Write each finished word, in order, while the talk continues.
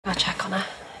I'll check on her.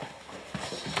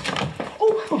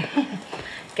 Oh,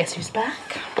 guess who's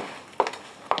back?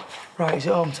 Right, is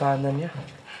it home time then, yeah?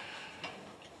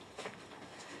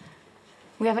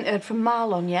 We haven't heard from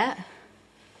Marlon yet.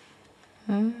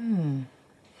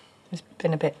 It's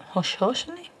been a bit hush-hush,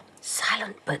 hasn't he?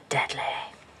 Silent but deadly.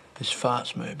 His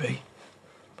farts, maybe.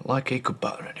 But like he could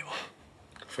batter anyone.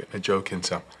 I think they're joking,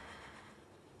 Sam.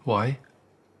 Why?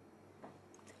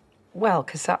 Well,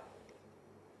 'cause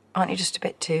aren't you just a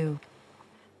bit too...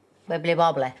 Wibbly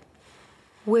wobbly.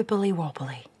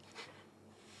 wibbly-wobbly?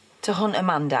 To hunt a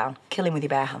man down, kill him with your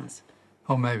bare hands.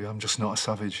 Or maybe I'm just not a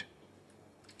savage.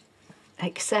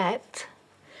 Except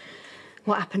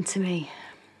what happened to me.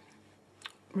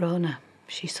 Rona,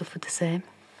 she suffered the same.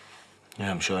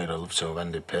 Yeah, I'm sure he'd have loved to have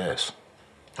ended Pierce.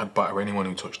 I'd batter anyone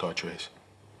who touched our trays.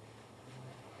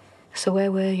 So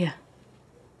where were you?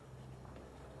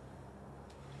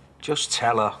 Just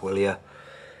tell her, will you?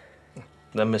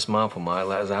 Then Miss Marple might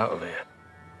let us out of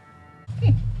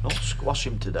here. Not squash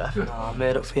him to death. Oh, I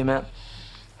made up for you, mate.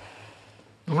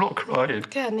 I'm not crying.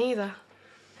 Yeah, neither.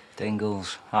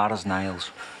 Dingles, hard as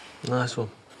nails. Nice one.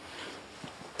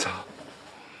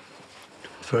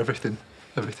 For everything.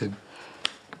 Everything.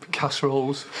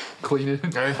 Casseroles, cleaning.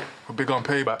 Hey, we're big on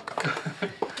payback.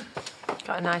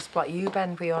 Got a nice black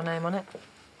U-bend with your name on it.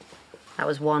 That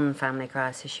was one family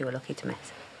crisis you were lucky to miss.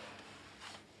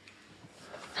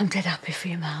 I'm dead happy for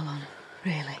you, Marlon,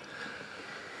 really.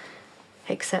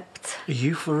 Except Are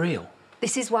you for real?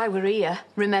 this is why we're here,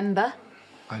 remember?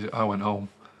 I went home,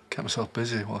 kept myself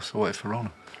busy whilst I waited for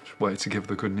Rona. Just waited to give her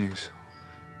the good news.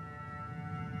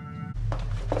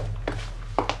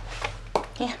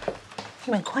 Yeah,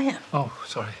 you went quiet. Oh,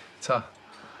 sorry. Ta.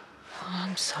 Oh,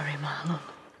 I'm sorry, Marlon.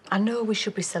 I know we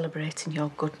should be celebrating your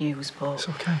good news, but... It's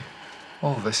okay.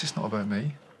 All of this is not about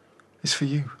me. It's for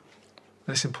you. And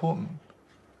it's important.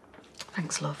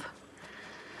 Thanks, love.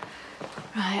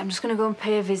 Right, I'm just going to go and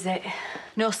pay a visit.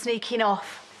 No sneaking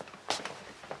off.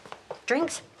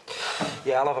 Drinks?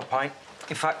 Yeah, I'll have a pint.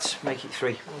 In fact, make it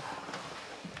 3.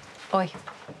 Oi,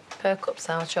 perk up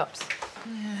sour chops.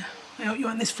 Yeah. I hope you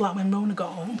were in this flat when Rona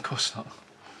got home. Of course not.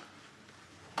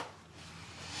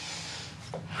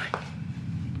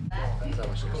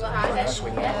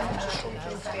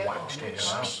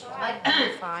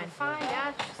 Fine,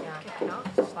 yeah. Just kicking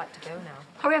off. Just like to go now.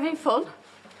 Are we having fun?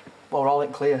 Well, we're all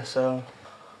in clear, so...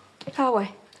 Are we?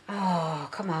 Oh,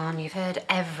 come on, you've heard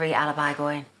every alibi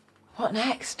going. What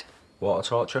next? Water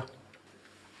torture?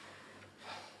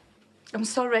 I'm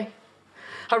sorry.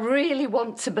 I really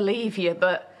want to believe you,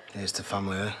 but... Here's to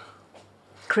family, eh?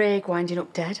 Craig winding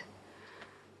up dead.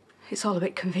 It's all a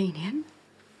bit convenient.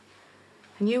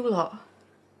 And you lot,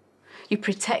 you're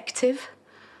protective,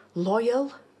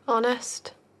 loyal.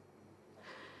 Honest.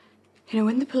 You know,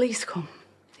 when the police come,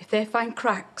 if they find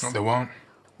cracks... No, they won't.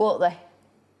 Won't they?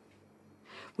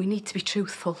 We need to be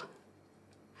truthful.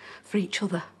 For each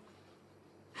other.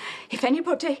 If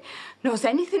anybody knows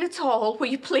anything at all, will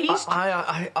you please...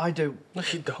 I do. No,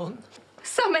 you don't.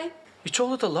 Sammy! You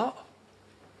told her a lot.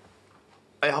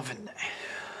 I haven't.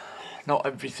 Not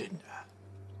everything.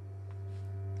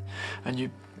 And you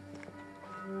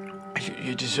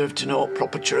deserve to know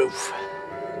proper truth.